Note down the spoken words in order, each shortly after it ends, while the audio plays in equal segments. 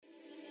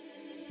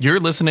You're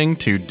listening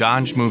to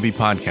Dodge Movie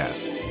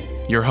Podcast.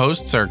 Your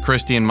hosts are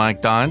Christy and Mike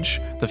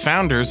Dodge, the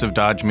founders of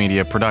Dodge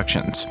Media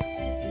Productions.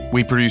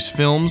 We produce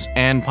films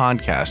and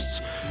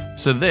podcasts,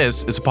 so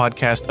this is a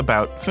podcast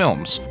about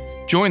films.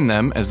 Join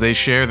them as they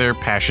share their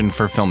passion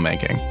for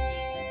filmmaking.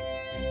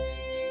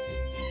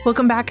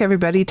 Welcome back,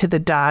 everybody, to the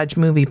Dodge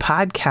Movie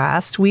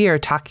Podcast. We are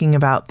talking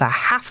about the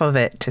half of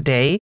it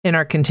today in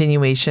our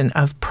continuation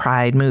of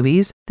Pride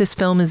movies. This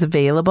film is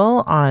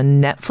available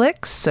on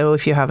Netflix, so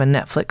if you have a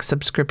Netflix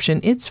subscription,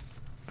 it's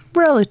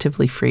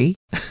relatively free.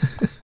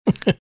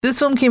 This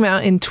film came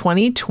out in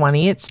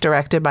 2020. It's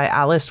directed by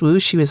Alice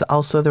Wu. She was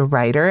also the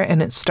writer,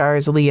 and it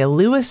stars Leah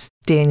Lewis,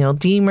 Daniel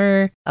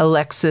Diemer,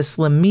 Alexis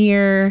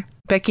Lemire,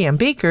 Becky Ann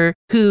Baker,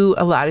 who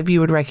a lot of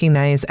you would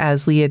recognize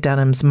as Leah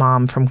Dunham's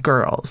mom from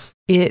Girls.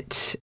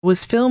 It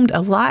was filmed a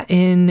lot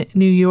in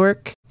New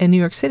York and New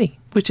York City,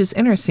 which is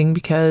interesting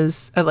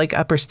because, like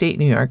upper state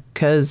New York,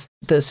 because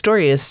the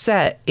story is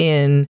set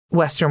in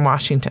Western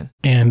Washington.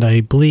 And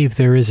I believe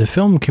there is a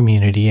film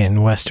community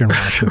in Western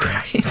Washington.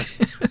 Right.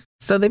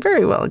 So they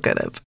very well could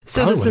have.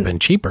 So Probably would have been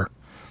cheaper.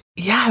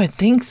 Yeah, I would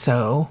think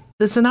so.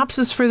 The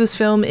synopsis for this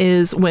film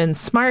is when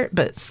smart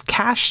but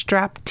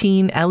cash-strapped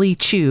teen Ellie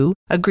Chu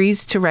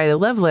agrees to write a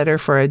love letter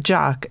for a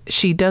jock,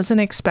 she doesn't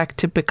expect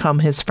to become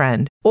his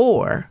friend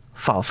or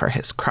fall for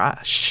his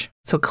crush.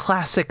 So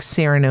classic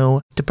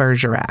Cyrano de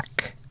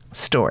Bergerac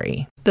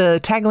story.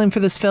 The tagline for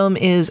this film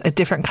is a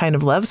different kind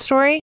of love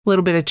story. A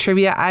little bit of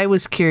trivia. I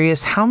was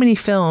curious how many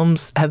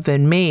films have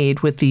been made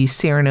with the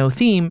Cyrano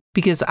theme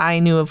because I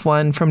knew of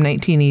one from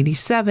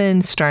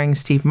 1987 starring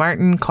Steve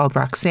Martin called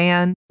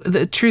Roxanne.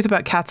 The Truth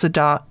About Cats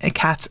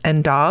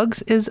and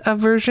Dogs is a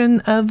version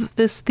of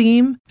this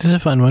theme. This is a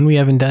fun one. We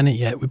haven't done it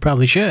yet. We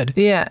probably should.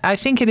 Yeah, I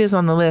think it is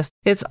on the list.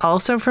 It's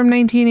also from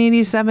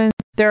 1987.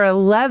 There are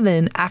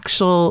 11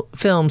 actual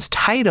films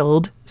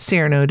titled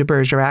Cyrano de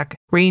Bergerac,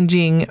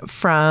 ranging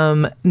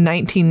from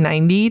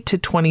 1990 to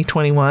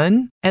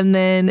 2021. And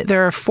then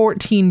there are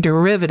 14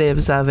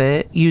 derivatives of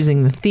it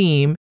using the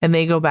theme, and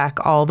they go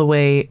back all the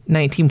way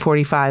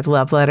 1945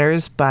 Love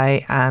Letters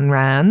by Ayn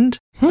Rand.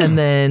 And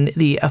then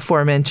the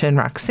aforementioned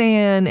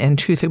Roxanne and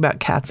Truth About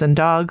Cats and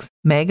Dogs.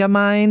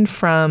 Megamind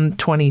from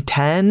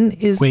 2010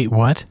 is... Wait,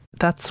 what?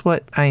 That's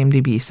what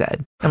IMDb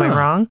said. Am I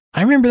wrong?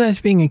 I remember that as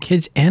being a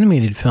kid's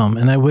animated film,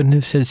 and I wouldn't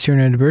have said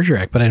Cyrano de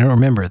Bergerac, but I don't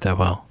remember it that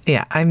well.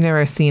 Yeah, I've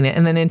never seen it.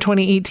 And then in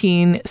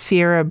 2018,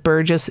 Sierra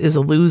Burgess is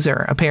a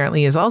Loser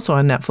apparently is also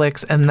on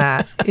Netflix, and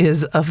that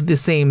is of the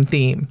same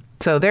theme.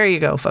 So there you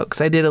go,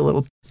 folks. I did a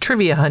little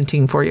trivia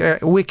hunting for you.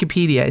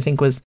 Wikipedia, I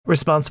think, was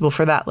responsible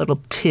for that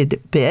little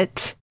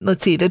tidbit.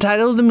 Let's see. The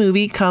title of the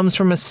movie comes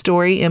from a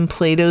story in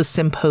Plato's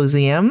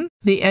Symposium.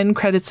 The end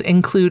credits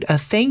include a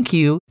thank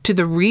you to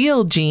the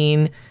real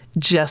Jean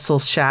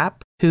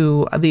Jesselschap,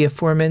 who the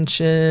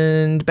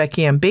aforementioned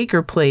Becky Ann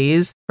Baker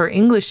plays, her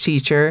English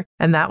teacher.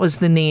 And that was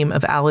the name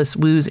of Alice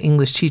Wu's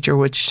English teacher,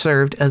 which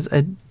served as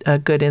a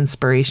good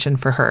inspiration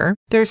for her.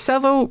 There are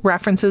several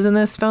references in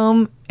this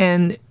film,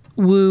 and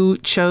Wu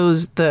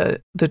chose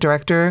the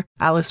director,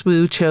 Alice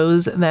Wu,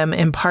 chose them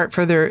in part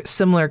for their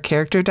similar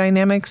character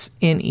dynamics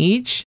in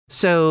each.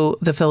 So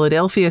the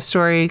Philadelphia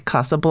Story,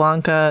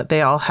 Casablanca,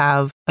 they all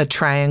have a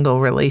triangle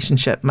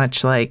relationship,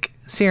 much like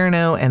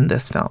Cyrano and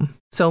this film.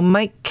 So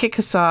Mike, kick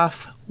us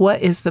off.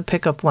 What is the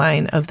pickup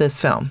line of this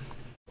film?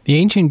 The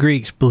ancient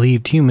Greeks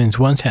believed humans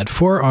once had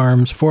 4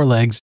 arms, 4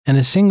 legs, and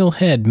a single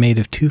head made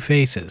of 2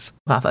 faces.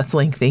 Wow, that's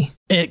lengthy.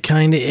 It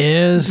kind of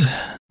is.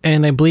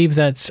 And I believe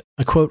that's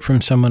a quote from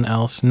someone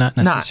else, not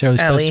necessarily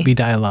supposed to be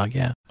dialogue,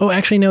 yeah. Oh,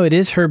 actually, no, it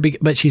is her,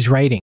 but she's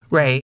writing.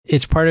 Right.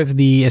 It's part of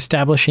the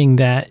establishing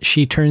that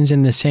she turns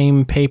in the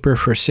same paper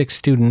for 6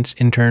 students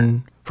in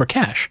turn for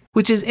cash.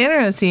 Which is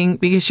interesting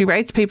because she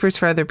writes papers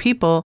for other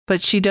people,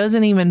 but she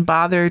doesn't even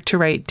bother to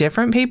write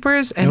different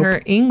papers. And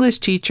her English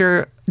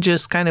teacher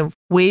just kind of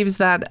waves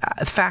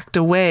that fact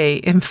away.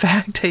 In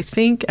fact, I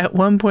think at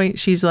one point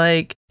she's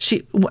like,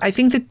 I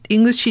think the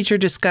English teacher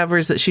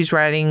discovers that she's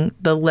writing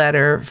the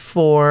letter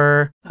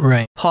for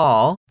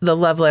Paul, the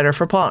love letter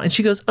for Paul. And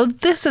she goes, oh,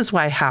 this is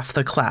why half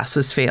the class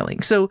is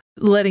failing. So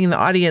letting the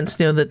audience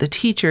know that the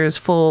teacher is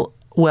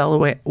well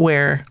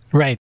aware.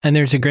 Right. And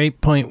there's a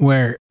great point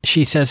where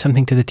she says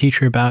something to the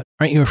teacher about,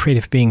 aren't you afraid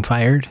of being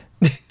fired?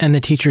 And the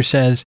teacher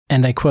says,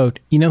 and I quote,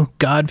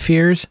 God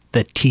fears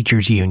the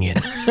teachers union.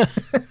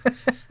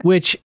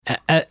 Which,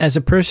 as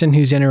a person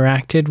who's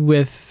interacted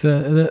with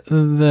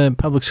the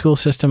public school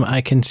system,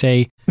 I can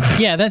say,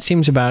 yeah, that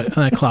seems about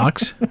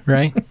clocks,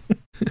 right?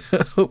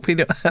 I hope we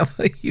don't have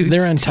a huge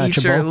They're untouchable.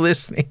 teacher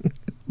listening.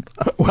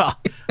 Well,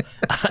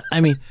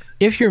 I mean,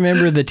 if you're a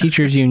member of the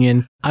teachers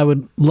union, I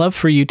would love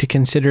for you to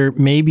consider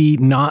maybe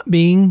not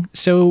being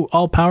so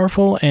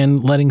all-powerful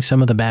and letting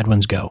some of the bad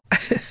ones go.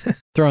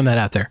 Throwing that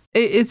out there.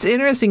 It's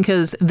interesting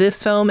because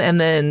this film, and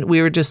then we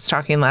were just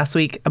talking last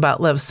week about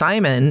Love,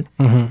 Simon,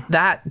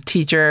 that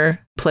teacher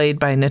played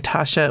by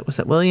Natasha, was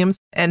it Williams,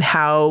 and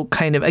how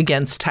kind of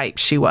against type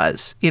she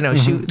was.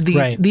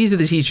 These are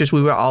the teachers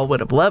we all would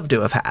have loved to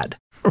have had.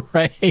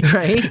 Right.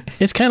 Right?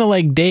 It's kind of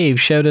like Dave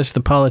showed us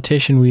the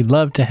politician we'd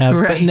love to have,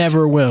 but Right.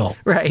 never will.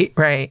 Right.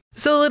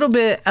 So a little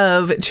bit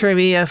of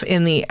trivia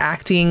in the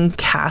acting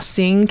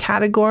casting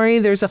category.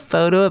 There's a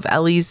photo of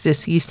Ellie's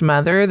deceased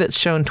mother that's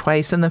shown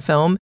twice in the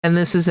film. And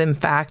this is in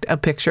fact a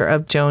picture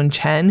of Joan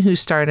Chen, who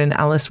starred in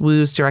Alice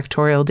Wu's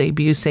directorial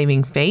debut,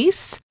 Saving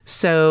Face.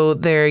 So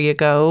there you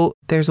go.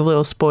 There's a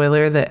little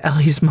spoiler that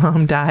Ellie's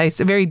mom dies.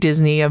 Very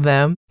Disney of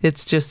them.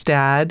 It's just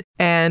dad.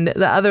 And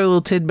the other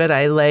little tidbit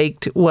I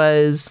liked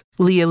was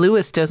Leah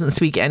Lewis doesn't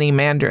speak any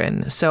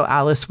Mandarin. So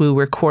Alice Wu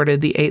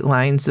recorded the 8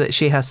 lines that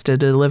she has to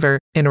deliver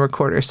in a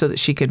recorder so that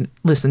she could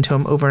listen to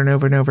them over and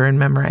over and over and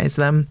memorize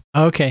them.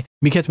 Okay.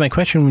 Because my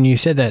question when you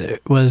said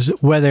that was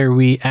whether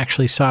we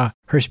actually saw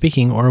her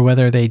speaking or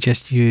whether they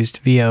just used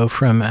VO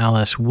from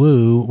Alice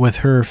Wu with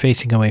her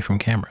facing away from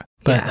camera.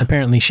 But Yeah.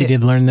 apparently she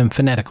did learn them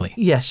phonetically.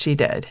 Yes, she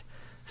did.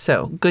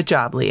 So good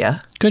job,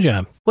 Leah. Good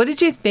job. What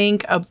did you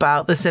think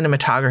about the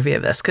cinematography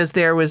of this? Because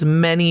there was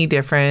many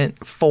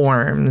different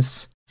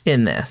forms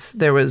in this.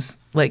 There was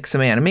like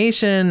some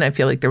animation. I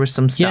feel like there was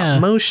some stop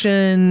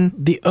motion.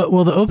 The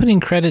opening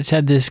credits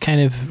had this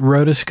kind of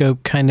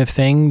rotoscope kind of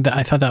thing that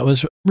I thought that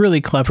was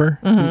really clever.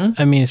 Mm-hmm.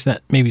 I mean, it's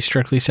not maybe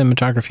strictly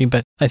cinematography,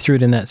 but I threw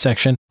it in that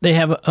section. They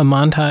have a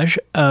montage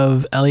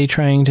of Ellie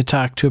trying to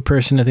talk to a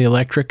person at the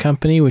electric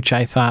company, which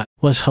I thought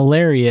was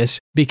hilarious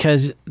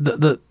because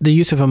the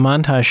use of a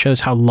montage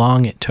shows how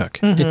long it took.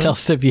 Mm-hmm. It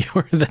tells the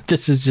viewer that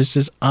this is just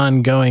this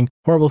ongoing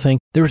horrible thing.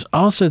 There was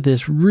also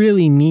this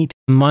really neat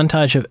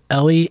montage of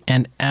Ellie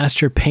and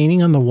Aster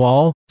painting on the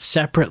wall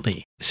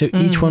separately. So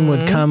each one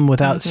would come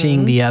without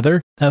seeing the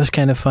other. That was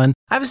kind of fun.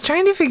 I was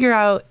trying to figure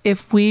out I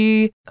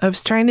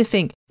was trying to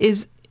think,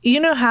 you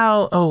know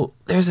how,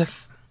 there's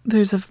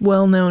a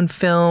well-known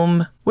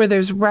film where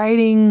there's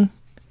writing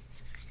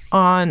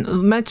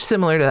on much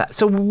similar to that.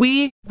 So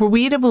were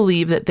we to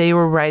believe that they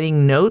were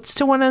writing notes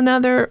to one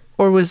another,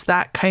 or was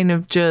that kind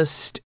of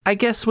just, I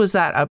guess, was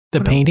that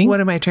painting?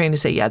 What am I trying to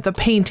say? Yeah, the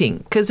painting,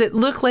 because it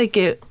looked like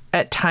it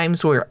at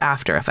times were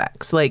After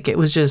Effects. Like it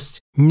was just...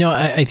 No,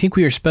 I think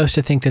we were supposed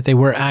to think that they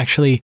were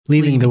actually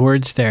leaving the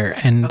words there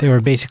and they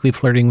were basically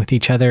flirting with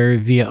each other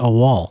via a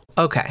wall.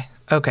 Okay.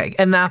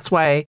 And that's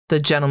why the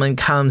gentleman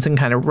comes and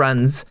kind of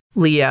runs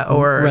Leah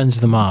or...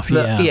 Runs them off,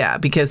 Yeah,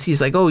 because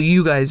he's like, oh,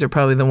 you guys are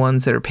probably the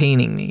ones that are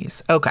painting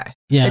these. Okay.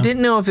 Yeah. I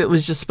didn't know if it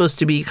was just supposed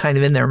to be kind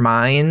of in their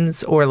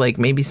minds or like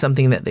maybe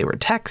something that they were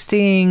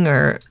texting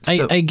or...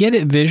 I get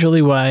it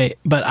visually why,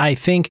 but I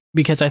think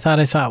because I thought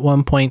I saw at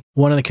one point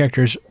one of the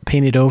characters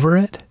painted over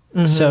it.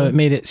 Mm-hmm. So it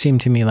made it seem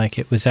to me like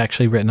it was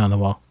actually written on the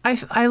wall.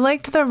 I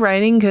liked the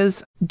writing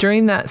because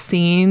during that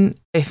scene,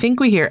 I think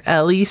we hear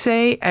Ellie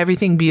say,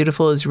 everything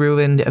beautiful is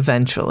ruined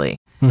eventually.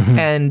 Mm-hmm.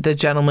 And the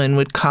gentleman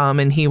would come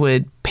and he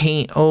would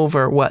paint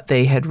over what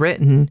they had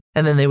written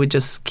and then they would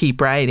just keep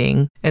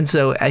writing. And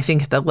so I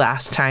think the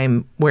last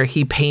time where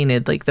he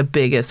painted like the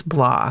biggest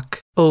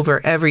block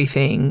over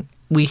everything,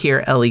 we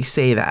hear Ellie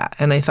say that.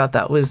 And I thought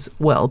that was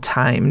well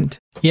timed.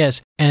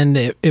 Yes. And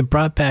it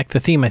brought back the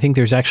theme. I think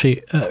there's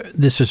actually,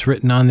 this was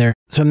written on there,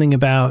 something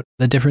about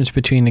the difference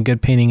between a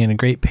good painting and a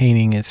great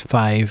painting is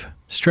 5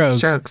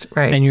 strokes.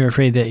 Right. And you're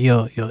afraid that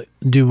you'll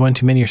do one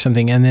too many or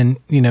something. And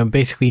then,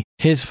 basically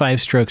his 5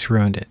 strokes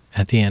ruined it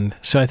at the end.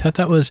 So I thought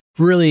that was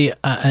really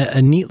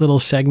a neat little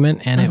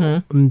segment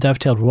and it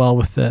dovetailed well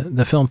with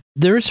the film.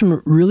 There is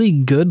some really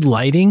good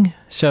lighting.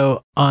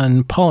 So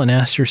on Paul and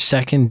Aster's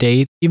second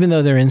date, even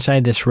though they're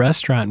inside this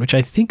restaurant, which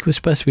I think was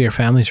supposed to be her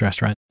family's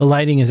restaurant, the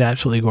lighting is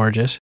absolutely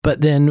gorgeous.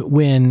 But then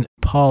when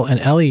Paul and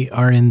Ellie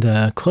are in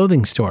the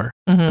clothing store,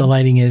 the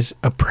lighting is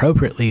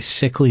appropriately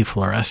sickly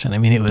fluorescent. I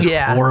mean, it was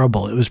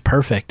horrible. It was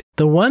perfect.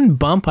 The one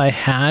bump I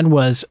had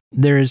was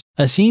there's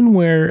a scene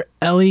where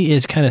Ellie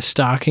is kind of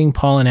stalking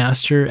Paul and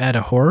Aster at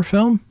a horror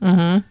film,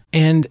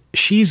 and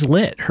she's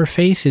lit. Her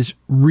face is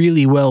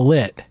really well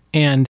lit.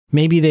 And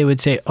maybe they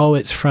would say, oh,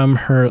 it's from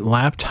her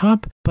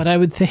laptop. But I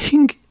would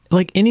think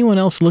like anyone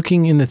else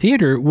looking in the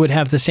theater would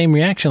have the same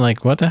reaction.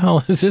 Like, what the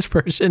hell is this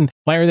person?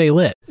 Why are they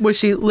lit? Was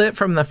she lit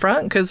from the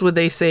front? Because would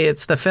they say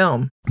it's the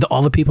film?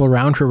 All the people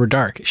around her were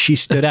dark. She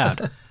stood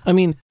out. I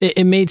mean,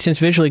 it made sense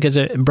visually because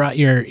it brought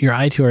your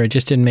eye to her. It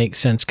just didn't make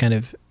sense kind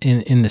of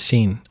in the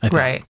scene, I think.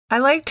 Right. I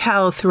liked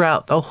how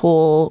throughout the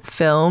whole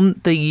film,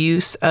 the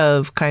use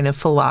of kind of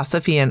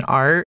philosophy and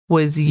art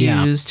was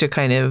used to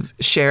kind of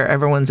share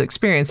everyone's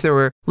experience. There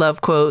were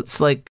love quotes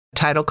like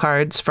title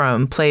cards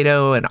from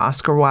Plato and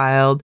Oscar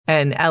Wilde.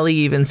 And Ellie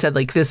even said,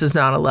 like, this is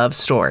not a love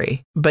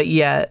story. But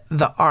yet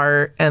the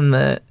art and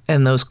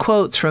those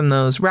quotes from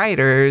those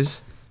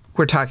writers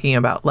were talking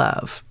about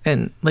love.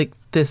 And like,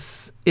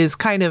 this is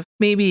kind of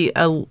maybe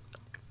a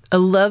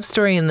love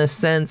story in the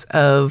sense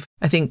of,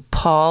 I think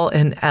Paul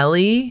and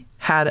Ellie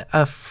had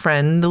a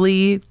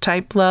friendly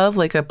type love,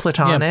 like a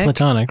platonic. Yeah,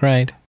 platonic,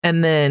 right.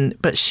 And then,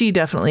 but she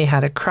definitely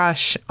had a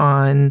crush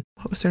on,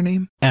 what was her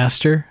name?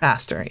 Aster,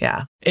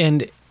 yeah.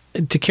 And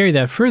to carry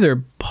that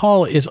further,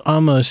 Paul is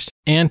almost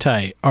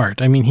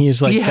anti-art. I mean, he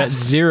is like got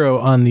 0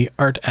 on the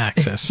art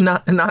axis.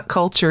 Not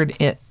cultured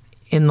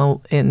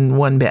in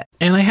one bit.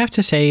 And I have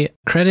to say,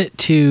 credit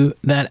to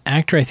that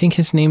actor. I think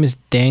his name is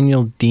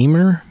Daniel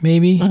Deemer,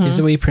 maybe, is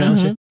the way you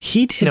pronounce it.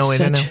 He did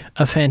such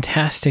a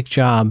fantastic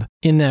job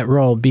in that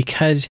role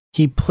because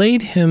he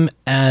played him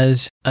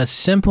as a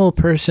simple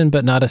person,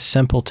 but not a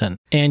simpleton.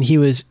 And he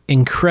was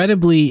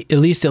incredibly, at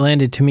least it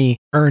landed to me,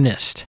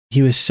 earnest.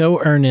 He was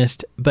so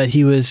earnest, but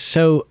he was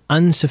so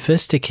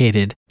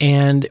unsophisticated.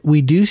 And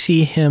we do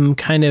see him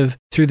kind of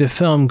through the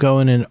film go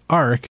in an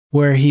arc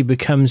where he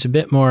becomes a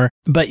bit more,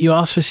 but you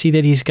also see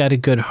that he's got a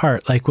good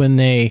heart. Like when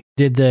they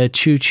did the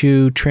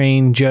choo-choo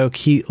train joke,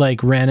 he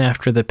like ran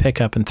after the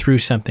pickup and threw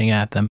something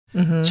at them.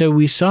 So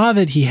we saw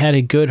that he had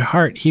a good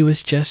heart. He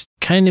was just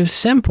kind of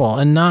simple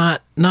and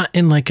not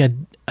in like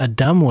a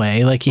dumb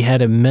way, like he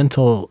had a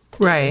mental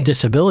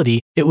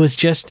disability. It was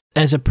just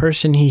as a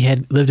person, he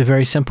had lived a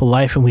very simple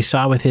life. And we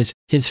saw with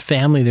his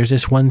family, there's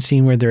this one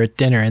scene where they're at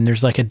dinner and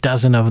there's like a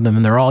dozen of them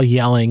and they're all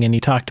yelling. And he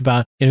talked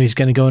about, he's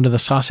going to go into the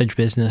sausage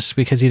business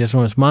because he doesn't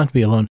want his mom to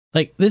be alone.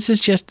 Like, this is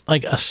just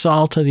like a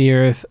salt of the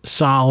earth,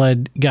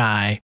 solid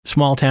guy,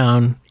 small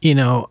town,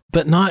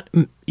 but not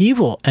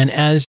evil. And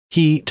as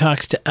he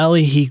talks to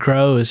Ellie, he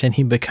grows and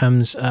he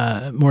becomes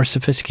a more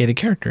sophisticated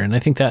character. And I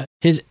think that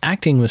his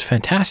acting was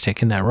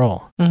fantastic in that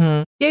role.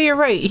 Yeah, you're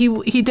right.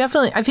 He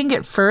definitely, I think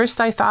at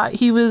first I thought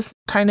he was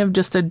kind of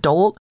just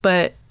adult,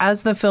 but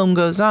as the film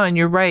goes on,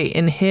 you're right.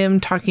 And him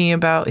talking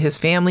about his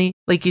family,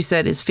 like you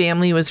said, his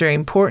family was very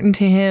important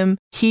to him.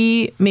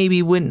 He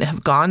maybe wouldn't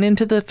have gone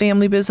into the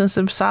family business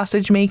of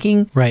sausage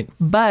making. Right.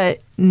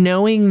 But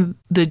knowing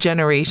the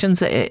generations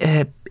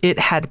that it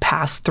had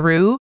passed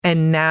through,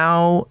 and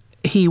now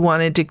he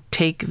wanted to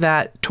take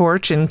that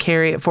torch and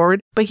carry it forward,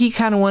 but he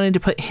kind of wanted to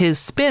put his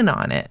spin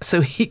on it.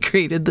 So he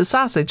created the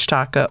sausage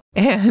taco,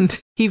 and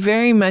he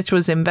very much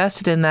was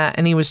invested in that.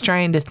 And he was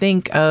trying to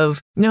think of,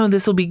 no,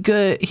 this will be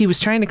good. He was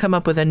trying to come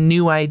up with a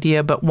new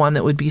idea, but one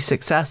that would be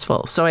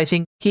successful. So I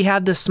think he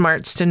had the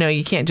smarts to know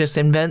you can't just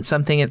invent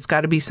something. It's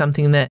got to be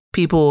something that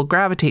people will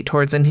gravitate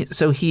towards. And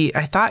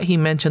I thought he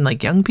mentioned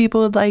like young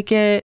people would like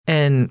it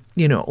and,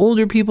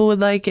 older people would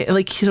like it.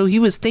 Like, so he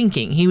was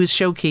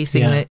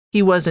showcasing that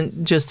he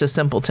wasn't just a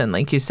simpleton,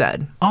 like you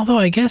said. Although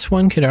I guess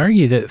one could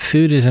argue that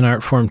food is an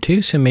art form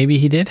too. So maybe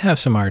he did have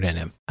some art in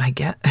him. I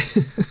get.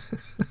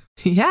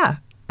 Yeah.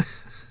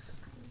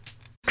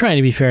 Trying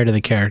to be fair to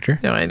the character.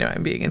 No, I know.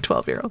 I'm being a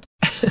 12-year-old.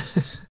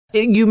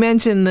 You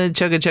mentioned the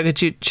chugga chugga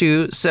choo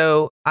choo.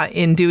 So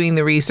in doing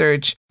the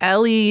research,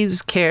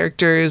 Ellie's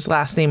character's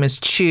last name is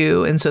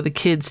Chu. And so the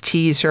kids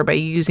tease her by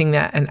using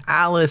that. And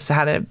Alice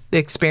had an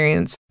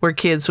experience where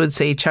kids would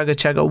say chugga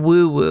chugga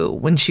woo woo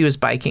when she was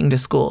biking to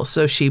school.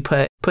 So she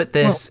put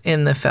this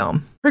in the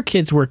film. Her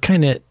kids were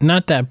kind of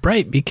not that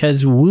bright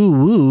because woo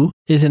woo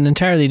is an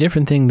entirely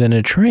different thing than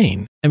a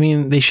train. I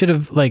mean, they should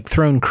have like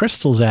thrown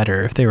crystals at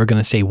her if they were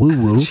going to say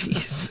woo woo.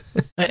 Jeez.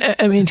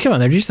 I mean, come on,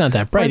 they're just not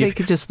that bright. Or they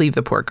could just leave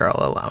the poor girl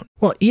alone.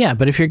 Well, yeah,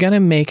 but if you're going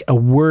to make a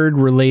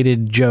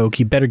word-related joke,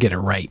 you better get it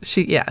right.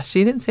 She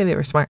didn't say they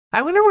were smart.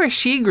 I wonder where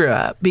she grew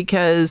up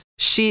because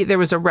there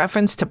was a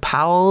reference to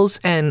Powell's,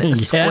 and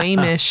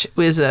Squamish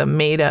was a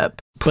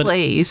made-up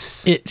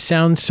place. It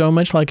sounds so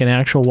much like an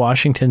actual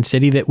Washington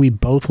city that we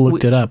both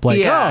looked it up. Like,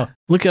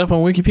 look it up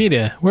on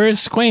Wikipedia. Where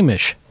is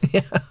Squamish?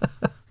 Yeah.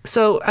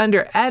 So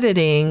under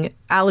editing,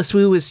 Alice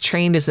Wu was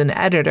trained as an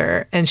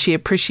editor and she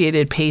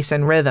appreciated pace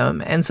and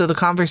rhythm. And so the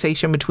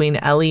conversation between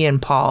Ellie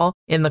and Paul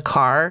in the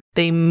car,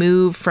 they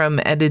move from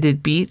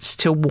edited beats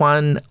to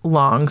one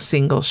long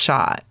single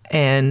shot.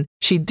 And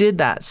she did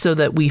that so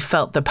that we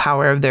felt the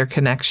power of their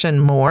connection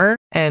more.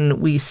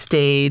 And we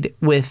stayed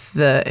with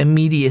the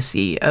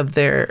immediacy of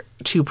their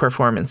two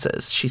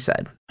performances, she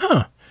said.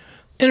 Huh.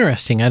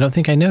 Interesting. I don't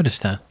think I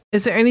noticed that.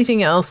 Is there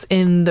anything else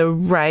in the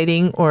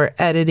writing or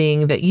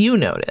editing that you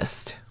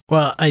noticed?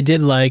 Well, I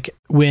did like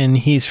when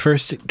he's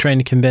first trying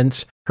to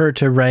convince her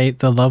to write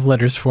the love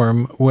letters for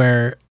him,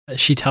 where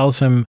she tells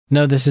him,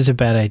 no, this is a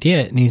bad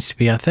idea. It needs to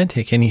be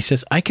authentic. And he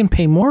says, I can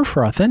pay more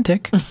for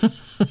authentic,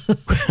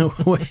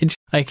 which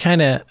I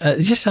kind of,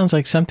 it just sounds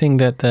like something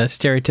that the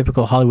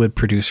stereotypical Hollywood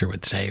producer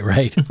would say,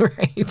 right?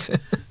 Right.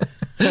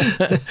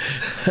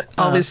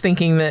 Always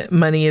thinking that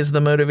money is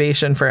the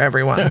motivation for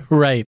everyone.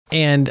 Right.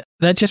 And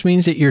that just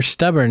means that you're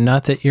stubborn,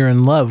 not that you're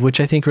in love, which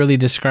I think really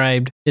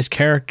described his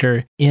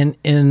character in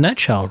a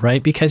nutshell,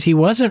 right? Because he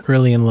wasn't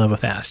really in love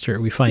with Aster,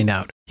 we find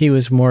out. He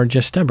was more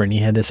just stubborn. He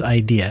had this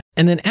idea.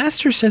 And then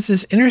Aster says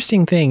this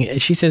interesting thing.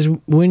 She says,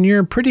 when you're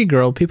a pretty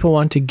girl, people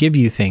want to give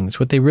you things.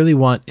 What they really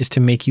want is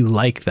to make you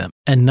like them,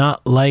 and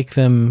not like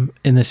them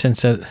in the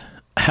sense that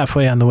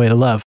halfway on the way to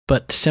love,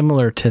 but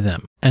similar to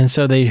them. And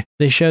so they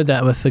showed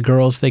that with the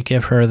girls. They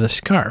give her the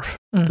scarf,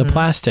 the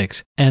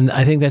plastics. And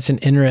I think that's an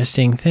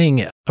interesting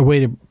thing, a way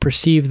to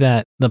perceive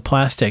that, the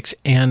plastics.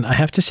 And I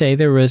have to say,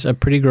 there was a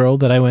pretty girl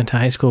that I went to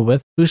high school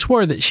with who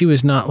swore that she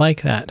was not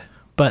like that,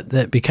 but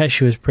that because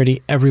she was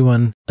pretty,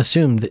 everyone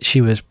assumed that she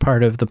was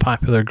part of the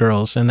popular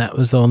girls. And that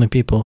was the only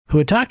people who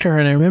would talk to her.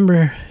 And I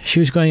remember she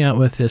was going out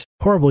with this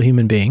horrible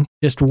human being.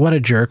 Just what a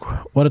jerk.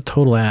 What a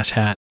total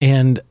asshat.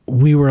 And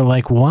we were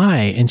like, why?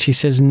 And she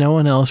says, no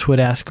one else would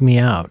ask me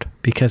out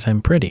because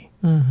I'm pretty.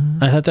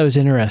 I thought that was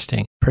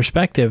interesting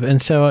perspective.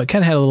 And so I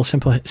kind of had a little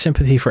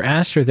sympathy for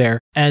Aster there,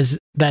 as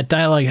that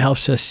dialogue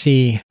helps us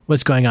see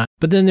what's going on.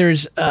 But then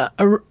there's a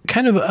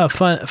kind of a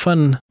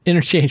fun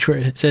interchange where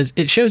it says,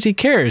 it shows he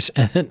cares.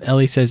 And then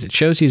Ellie says, it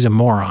shows he's a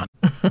moron.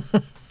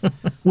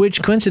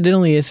 Which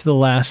coincidentally is the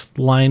last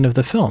line of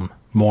the film,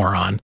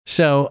 moron.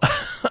 So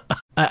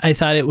I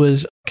thought it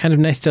was kind of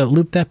nice to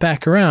loop that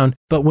back around.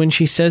 But when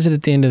she says it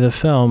at the end of the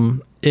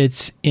film,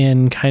 it's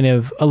in kind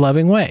of a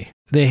loving way.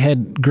 They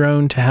had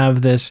grown to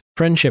have this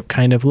friendship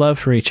kind of love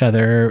for each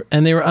other,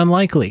 and they were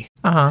unlikely.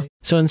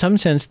 So in some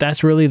sense,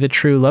 that's really the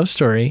true love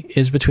story,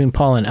 is between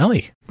Paul and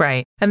Ellie.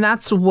 Right. And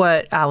that's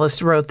what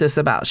Alice wrote this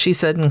about. She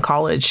said in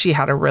college, she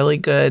had a really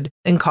good,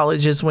 in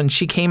colleges when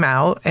she came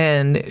out,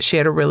 and she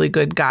had a really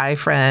good guy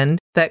friend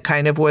that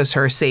kind of was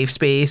her safe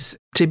space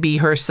to be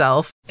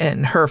herself,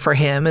 and her for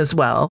him as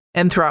well.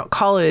 And throughout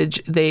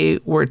college, they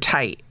were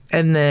tight.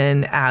 And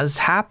then, as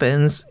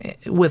happens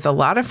with a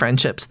lot of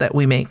friendships that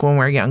we make when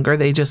we're younger,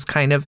 they just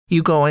kind of,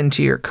 you go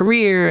into your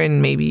career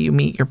and maybe you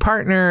meet your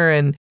partner,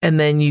 and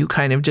then you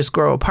kind of just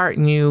grow apart,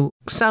 and you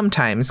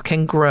sometimes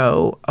can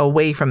grow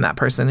away from that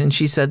person. And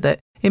she said that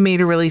it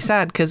made her really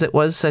sad because it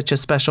was such a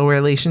special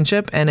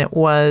relationship, and it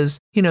was,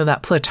 you know,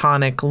 that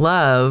platonic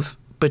love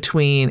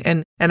between,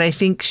 and I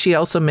think she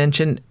also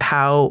mentioned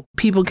how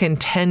people can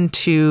tend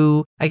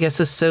to, I guess,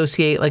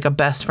 associate like a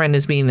best friend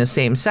as being the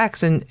same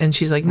sex, and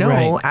she's like,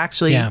 no,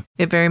 actually,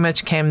 it very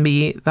much can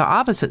be the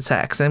opposite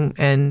sex,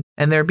 and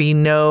there be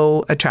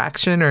no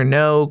attraction or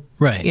no,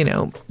 you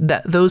know,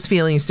 that those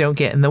feelings don't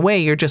get in the way.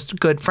 You're just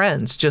good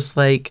friends, just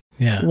like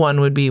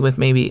one would be with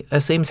maybe a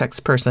same-sex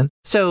person.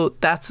 So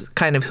that's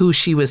kind of who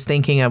she was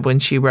thinking of when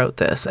she wrote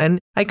this, and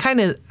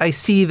I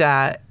see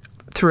that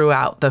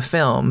throughout the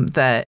film,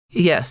 that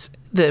yes,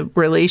 the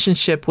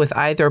relationship with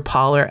either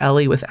Paul or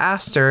Ellie with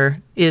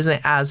Aster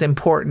isn't as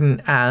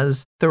important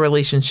as the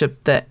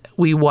relationship that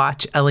we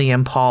watch Ellie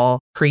and Paul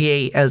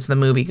create as the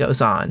movie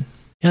goes on.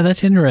 Yeah,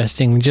 that's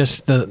interesting.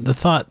 Just the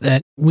thought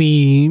that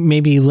we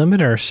maybe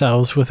limit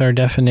ourselves with our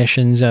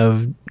definitions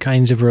of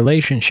kinds of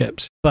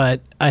relationships. But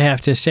I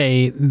have to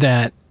say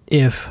that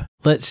if,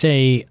 let's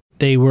say,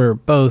 they were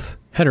both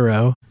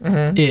hetero,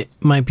 it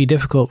might be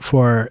difficult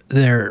for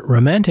their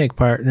romantic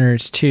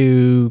partners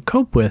to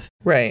cope with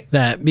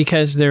that,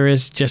 because there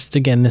is just,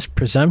 again, this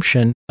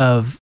presumption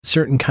of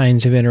certain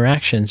kinds of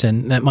interactions,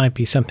 and that might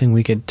be something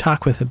we could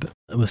talk with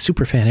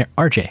superfan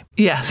RJ.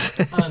 Yes.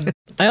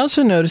 I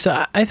also noticed,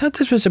 I thought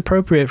this was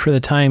appropriate for the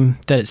time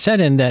that it's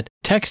set in, that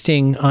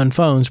texting on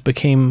phones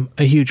became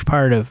a huge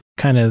part of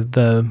kind of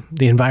the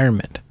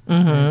environment,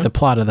 the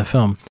plot of the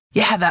film.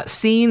 Yeah, that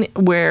scene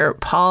where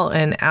Paul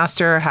and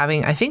Aster are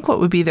having, I think, what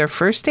would be their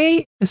first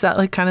date? Is that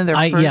like kind of their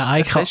first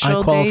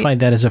official I qualified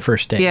that as a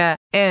first date. Yeah,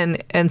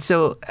 and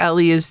so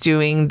Ellie is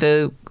doing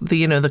the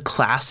you know, the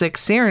classic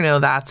Cyrano.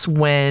 That's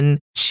when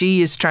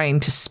she is trying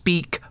to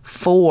speak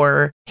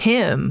for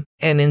him,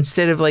 and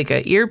instead of like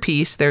an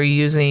earpiece, they're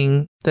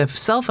using the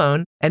cell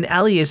phone, and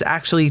Ellie is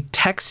actually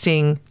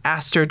texting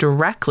Aster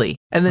directly,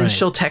 and then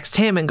she'll text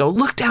him and go,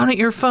 look down at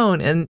your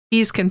phone, and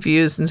he's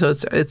confused, and so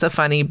it's a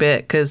funny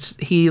bit because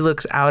he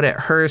looks out at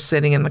her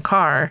sitting in the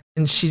car,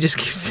 and she just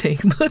keeps saying,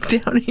 look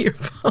down at your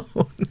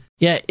phone.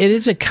 Yeah, it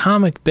is a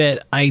comic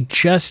bit. I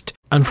just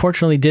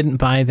unfortunately didn't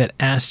buy that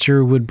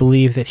Aster would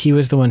believe that he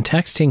was the one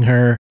texting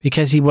her,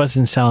 because he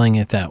wasn't selling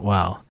it that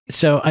well.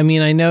 So, I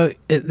mean, I know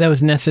that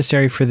was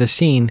necessary for the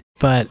scene,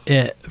 but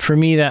for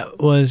me, that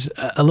was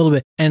a little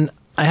bit. And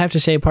I have to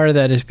say part of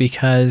that is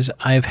because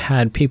I've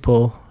had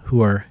people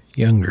who are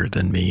younger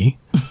than me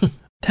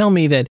tell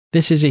me that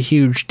this is a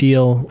huge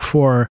deal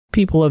for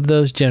people of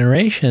those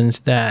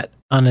generations, that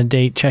on a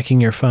date,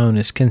 checking your phone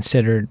is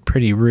considered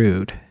pretty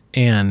rude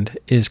and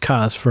is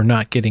cause for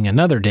not getting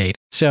another date.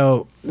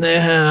 So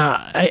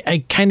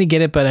I kind of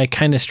get it, but I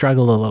kind of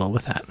struggled a little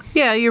with that.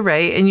 Yeah, you're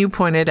right. And you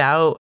pointed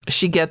out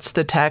she gets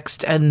the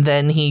text and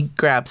then he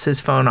grabs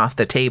his phone off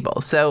the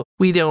table. So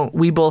we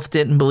both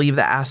didn't believe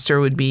that Aster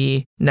would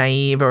be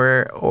naive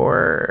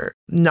or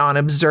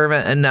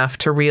non-observant enough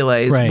to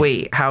realize,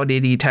 wait, how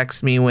did he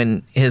text me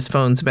when his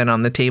phone's been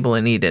on the table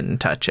and he didn't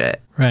touch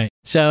it? Right.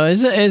 So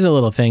it's a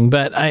little thing,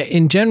 but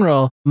in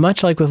general,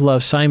 much like with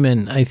Love,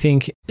 Simon, I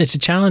think it's a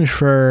challenge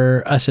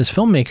for us as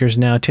filmmakers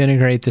now to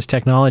integrate this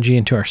technology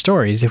into our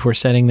stories if we're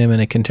setting them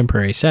in a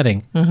contemporary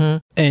setting.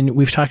 And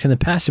we've talked in the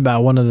past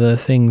about one of the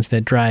things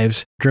that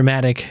drives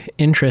dramatic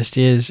interest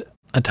is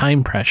a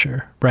time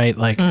pressure, right?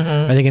 Like,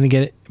 are they going to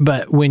get it?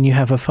 But when you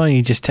have a phone,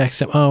 you just text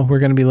them, oh, we're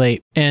going to be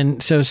late.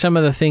 And so some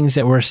of the things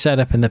that were set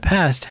up in the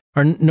past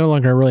are no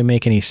longer really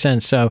make any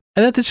sense. So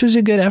I thought this was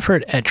a good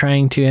effort at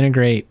trying to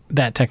integrate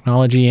that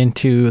technology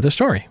into the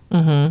story.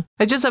 I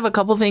just have a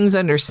couple things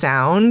under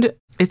sound.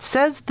 It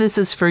says this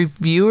is for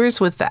viewers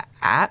with the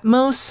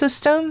Atmos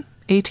system,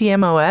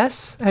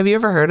 ATMOS. Have you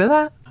ever heard of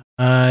that?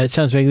 It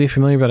sounds vaguely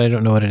familiar, but I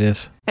don't know what it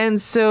is.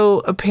 And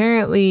so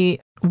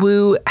apparently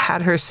Wu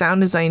had her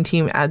sound design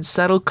team add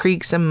subtle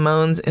creaks and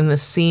moans in the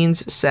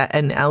scenes set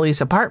in Ellie's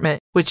apartment,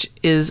 which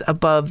is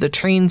above the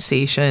train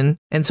station.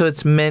 And so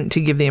it's meant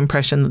to give the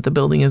impression that the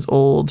building is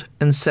old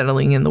and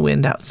settling in the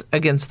wind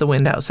against the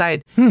wind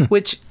outside,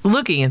 which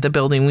looking at the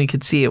building, we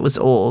could see it was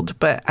old,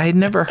 but I had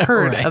never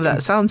heard of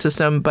that sound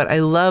system. But I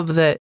love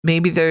that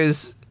maybe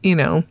there's,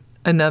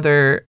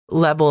 another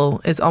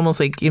level. It's almost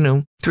like,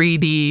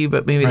 3D,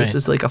 but maybe this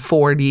is like a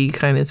 4D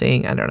kind of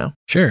thing. I don't know.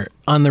 Sure.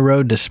 On the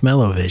road to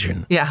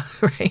smell-o-vision. Yeah,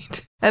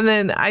 right. And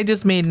then I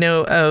just made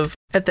note of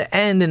at the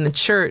end in the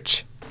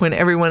church when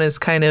everyone is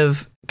kind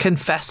of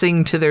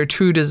confessing to their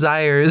true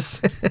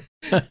desires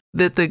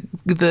that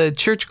the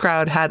church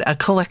crowd had a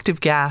collective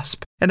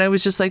gasp. And I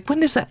was just like, when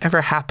does that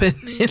ever happen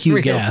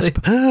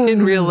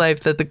in real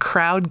life that the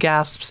crowd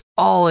gasps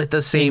all at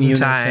the same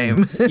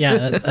time?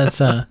 Yeah,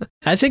 that's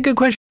a good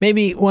question.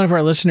 Maybe one of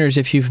our listeners,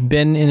 if you've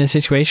been in a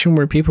situation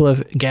where people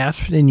have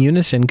gasped in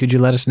unison, could you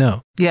let us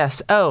know?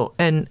 Yes. Oh,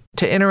 and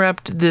to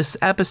interrupt this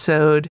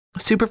episode,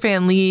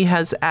 Superfan Lee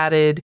has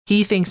added,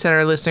 he thinks that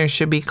our listeners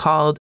should be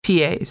called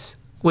PAs.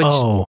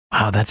 Oh,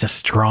 wow, that's a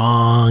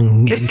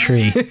strong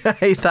entry.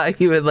 I thought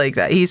he would like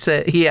that.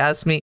 He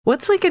asked me,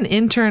 what's like an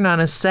intern on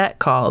a set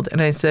called?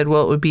 And I said,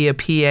 well, it would be a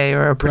PA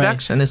or a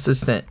production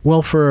assistant.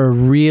 Well, for a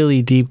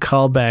really deep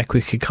callback,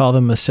 we could call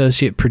them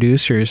associate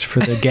producers for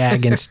the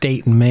gag in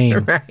State and Maine.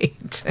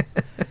 Right.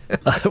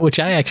 Which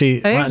I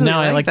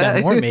like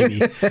that more,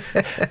 maybe.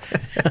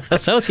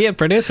 Associate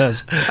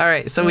producers. All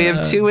right, so we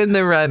have 2 in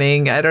the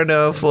running. I don't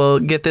know if we'll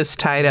get this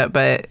tied up,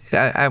 but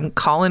I'm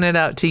calling it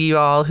out to you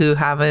all who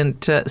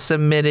haven't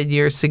submitted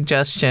your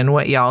suggestion,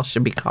 what y'all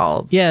should be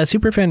called. Yeah,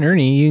 Superfan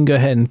Ernie, you can go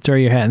ahead and throw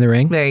your hat in the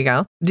ring. There you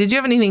go. Did you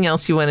have anything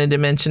else you wanted to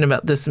mention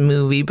about this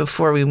movie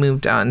before we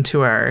moved on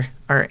to our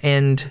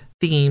end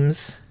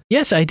themes?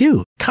 Yes, I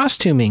do.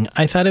 Costuming.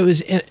 I thought it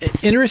was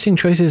interesting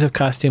choices of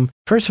costume.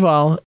 First of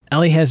all,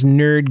 Ellie has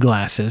nerd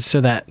glasses,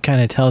 so that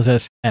kind of tells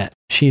us that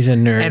she's a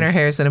nerd. And her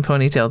hair's in a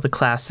ponytail, the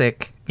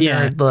classic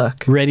nerd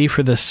look. Ready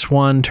for the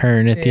swan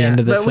turn at the end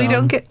of the film.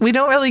 But we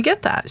don't really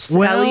get that.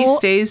 Ellie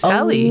stays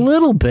Ellie. A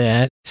little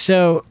bit.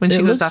 So when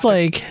it looks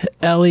like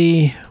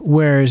Ellie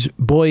wears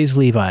boys'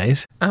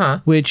 Levi's,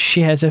 which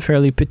she has a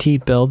fairly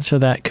petite build, so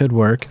that could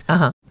work.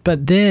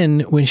 But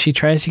then when she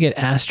tries to get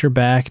Aster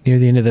back near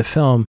the end of the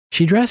film,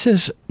 she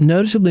dresses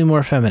noticeably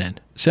more feminine.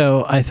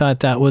 So I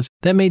thought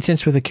that made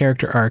sense with the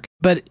character arc.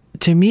 But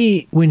to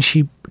me, when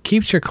she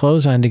keeps her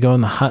clothes on to go in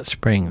the hot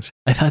springs,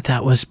 I thought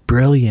that was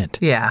brilliant.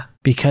 Yeah.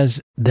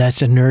 Because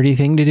that's a nerdy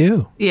thing to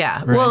do.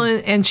 Yeah. Right? Well,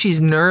 and she's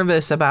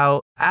nervous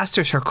about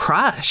Aster's her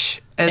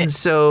crush. And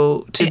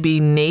so to be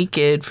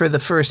naked for the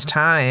first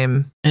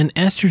time. And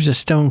Aster's a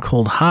stone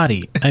cold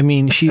hottie. I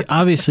mean, she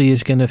obviously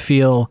is going to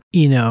feel,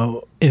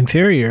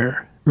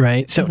 inferior,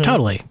 right? So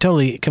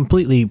totally,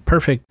 completely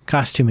perfect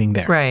costuming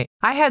there. Right.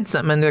 I had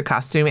something under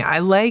costuming. I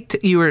liked,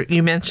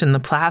 you mentioned the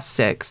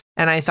plastics,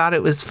 and I thought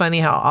it was funny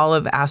how all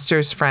of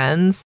Aster's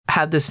friends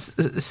had this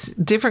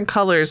different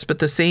colors, but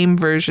the same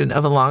version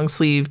of a long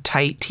sleeve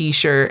tight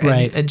t-shirt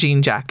and a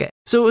jean jacket.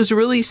 So it was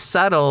really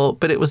subtle,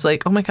 but it was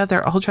like, oh my God,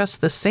 they're all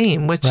dressed the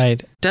same, which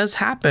does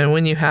happen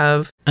when you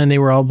have... And they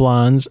were all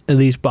blondes, at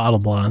least bottle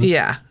blondes.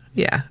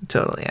 Yeah,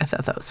 totally. I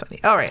thought that was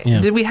funny. All right. Yeah.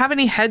 Did we have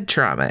any head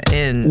trauma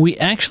in... We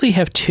actually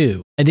have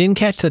 2. I didn't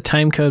catch the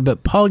time code,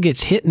 but Paul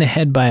gets hit in the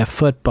head by a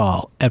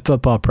football at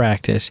football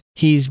practice.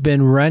 He's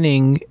been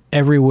running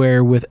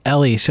everywhere with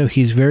Ellie, so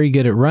he's very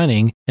good at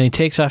running, and he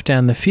takes off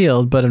down the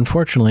field, but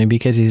unfortunately,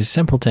 because he's a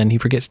simpleton, he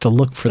forgets to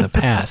look for the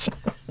pass,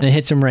 and it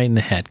hits him right in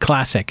the head.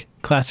 Classic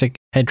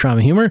head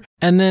trauma humor.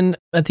 And then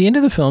at the end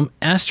of the film,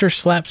 Aster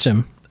slaps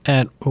him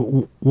at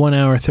 1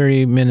 hour,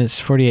 30 minutes,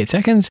 48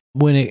 seconds,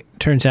 when it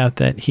turns out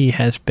that he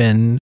has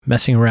been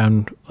messing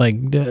around,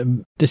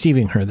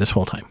 deceiving her this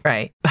whole time.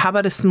 Right. How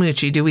about a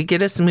smoochie? Do we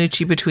get a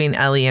smoochie between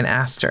Ellie and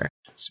Aster?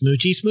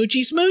 Smoochy,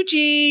 smoochy,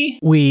 smoochy.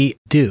 We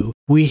do.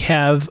 We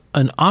have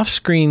an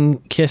off-screen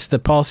kiss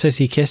that Paul says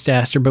he kissed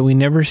Aster, but we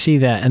never see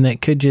that, and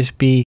that could just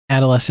be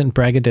adolescent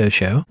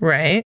braggadocio.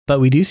 Right. But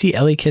we do see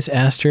Ellie kiss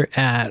Aster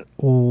at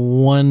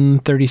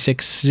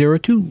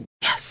 1:36:02.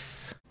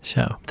 Yes.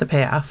 So the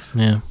payoff.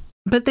 Yeah.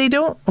 But they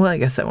don't. Well, I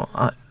guess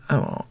I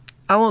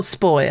won't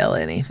spoil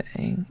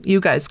anything.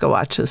 You guys go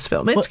watch this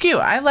film. It's cute.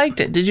 I liked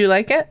it. Did you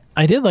like it?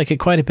 I did like it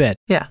quite a bit.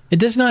 Yeah. It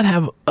does not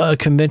have a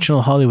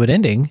conventional Hollywood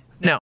ending.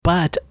 No.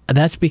 But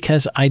that's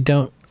because I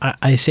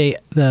say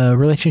the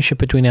relationship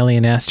between Ellie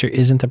and Aster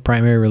isn't the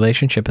primary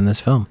relationship in this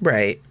film.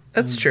 Right.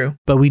 That's true.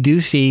 But we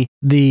do see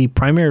the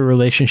primary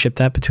relationship,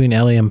 that between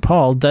Ellie and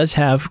Paul, does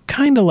have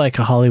kind of like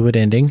a Hollywood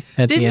ending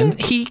at the end.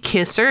 Didn't he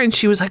kiss her and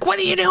she was like, what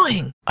are you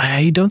doing?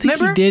 I don't think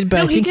he did,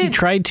 but I think he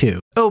tried to.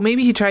 Oh,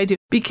 maybe he tried to.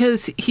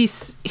 Because he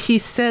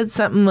said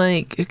something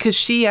like, because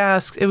she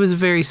asked, it was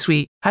very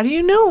sweet, how do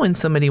you know when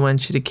somebody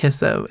wants you to kiss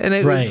them? And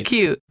it was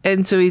cute.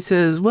 And so he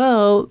says,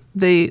 well,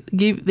 they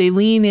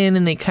lean in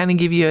and they kind of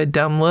give you a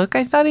dumb look,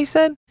 I thought he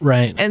said.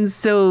 Right. And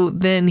so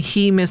then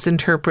he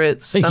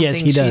misinterprets something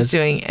she's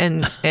doing.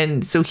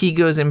 And so he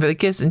goes in for the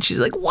kiss and she's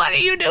like, what are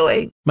you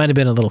doing? Might have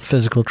been a little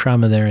physical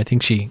trauma there. I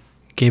think she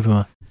gave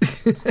him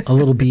a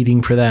little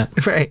beating for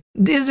that. Right.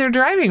 Is there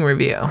driving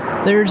review?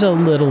 There's a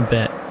little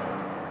bit.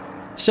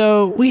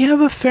 So we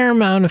have a fair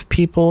amount of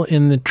people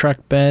in the truck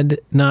bed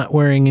not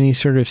wearing any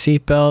sort of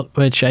seatbelt,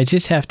 which I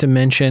just have to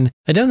mention.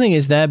 I don't think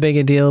is that big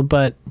a deal,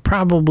 but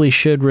probably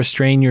should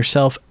restrain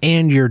yourself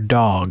and your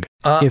dog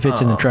if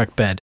it's in the truck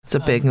bed. It's a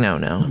big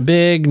no-no.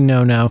 Big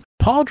no-no.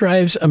 Paul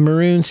drives a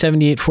maroon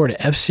 78 Ford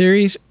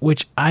F-Series,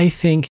 which I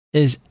think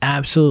is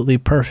absolutely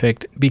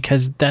perfect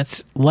because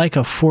that's like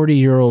a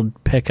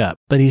 40-year-old pickup.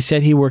 But he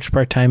said he works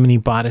part-time and he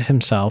bought it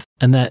himself,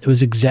 and that it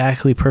was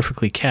exactly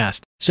perfectly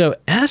cast. So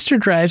Astor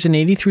drives an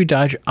 83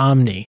 Dodge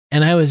Omni,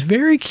 and I was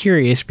very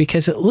curious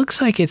because it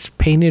looks like it's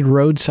painted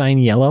road sign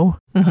yellow.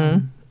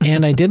 Mm-hmm.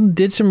 And I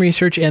did some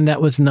research, and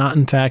that was not,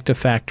 in fact, a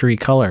factory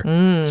color.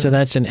 So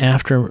that's an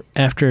after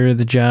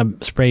the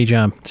job spray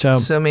job.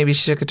 So maybe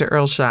she took it to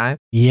Earl Shive.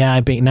 Yeah,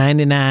 I paid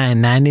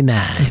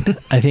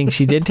 $99.99. I think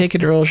she did take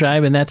it to Earl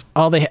Shive, and that's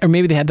all they. Or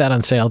maybe they had that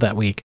on sale that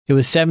week. It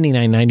was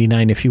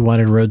 $79.99 if you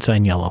wanted road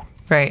sign yellow.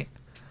 Right.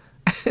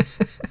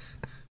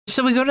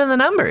 Shall we go to the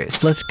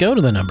numbers? Let's go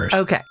to the numbers.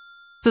 Okay.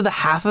 So the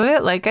half of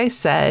it, like I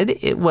said,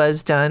 it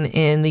was done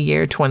in the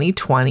year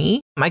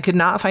 2020. I could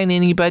not find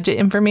any budget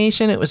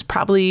information. It was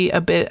probably a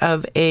bit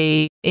of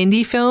a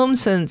indie film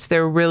since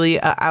they're really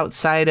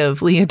outside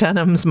of Leah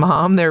Dunham's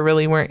mom. There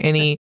really weren't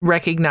any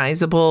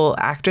recognizable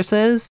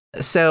actresses.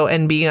 So,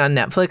 and being on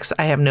Netflix,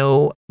 I have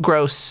no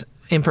gross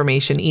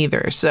information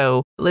either.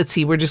 So let's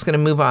see, we're just going to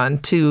move on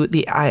to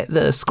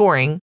the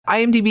scoring.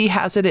 IMDb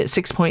has it at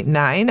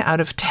 6.9 out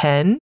of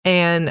 10,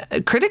 and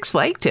critics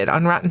liked it.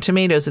 On Rotten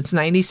Tomatoes, it's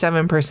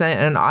 97%,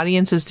 and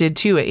audiences did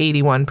too at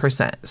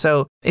 81%.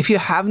 So if you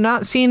have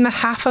not seen the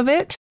half of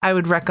it, I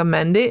would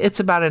recommend it. It's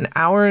about an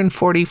hour and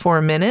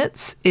 44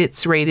 minutes.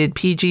 It's rated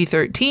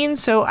PG-13,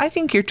 so I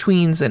think your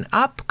tweens and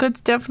up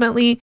could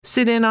definitely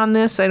sit in on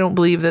this. I don't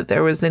believe that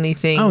there was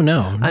anything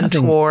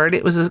untoward.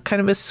 It was a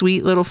kind of a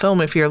sweet little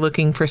film if you're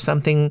looking for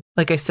something,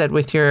 like I said,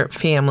 with your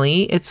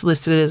family. It's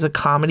listed as a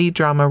comedy,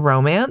 drama,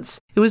 romance.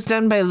 It was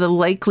done by the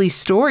Likely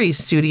Story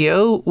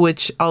Studio,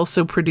 which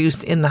also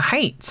produced In the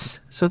Heights.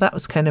 So that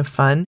was kind of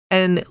fun.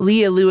 And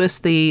Leah Lewis,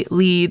 the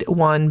lead,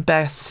 won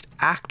Best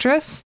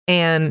Actress,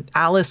 and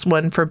Alice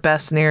won for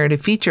Best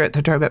Narrative Feature at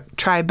the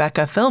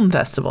Tribeca Film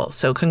Festival.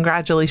 So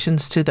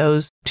congratulations to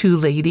those two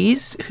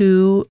ladies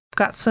who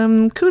got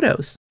some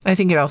kudos. I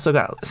think it also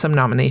got some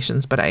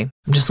nominations, but I'm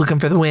just looking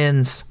for the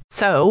wins.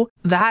 So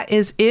that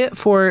is it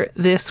for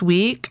this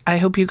week. I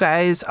hope you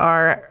guys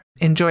are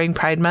enjoying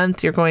Pride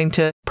Month. You're going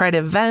to Pride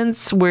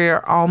events.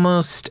 We're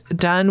almost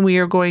done. We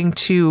are going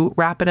to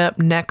wrap it up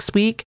next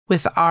week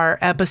with our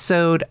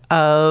episode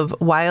of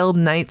Wild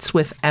Nights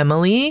with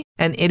Emily,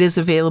 and it is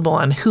available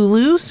on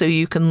Hulu, so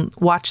you can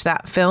watch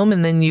that film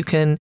and then you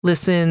can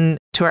listen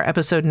to our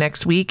episode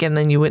next week, and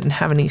then you wouldn't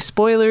have any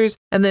spoilers.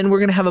 And then we're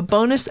going to have a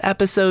bonus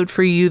episode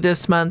for you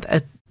this month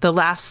at the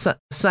last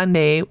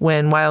Sunday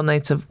when Wild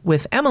Nights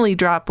with Emily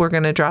drop. We're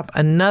going to drop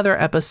another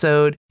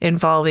episode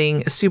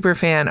involving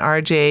superfan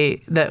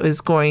RJ that is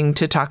going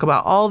to talk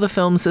about all the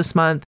films this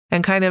month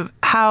and kind of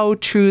how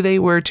true they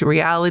were to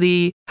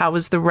reality. How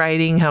was the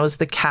writing? How was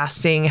the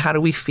casting? How do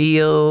we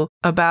feel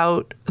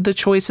about the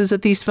choices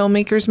that these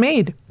filmmakers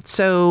made?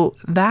 So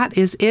that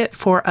is it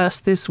for us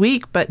this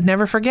week, but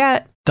never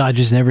forget,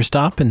 Dodges never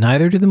stop, and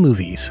neither do the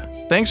movies.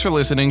 Thanks for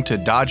listening to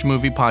Dodge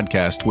Movie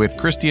Podcast with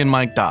Christy and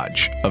Mike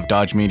Dodge of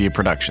Dodge Media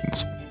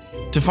Productions.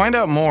 To find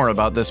out more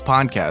about this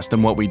podcast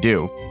and what we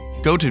do,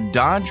 go to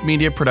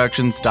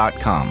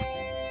dodgemediaproductions.com.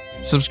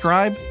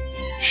 Subscribe,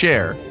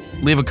 share,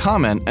 leave a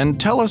comment, and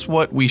tell us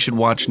what we should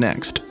watch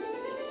next.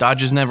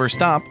 Dodges never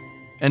stop,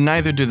 and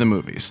neither do the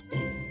movies.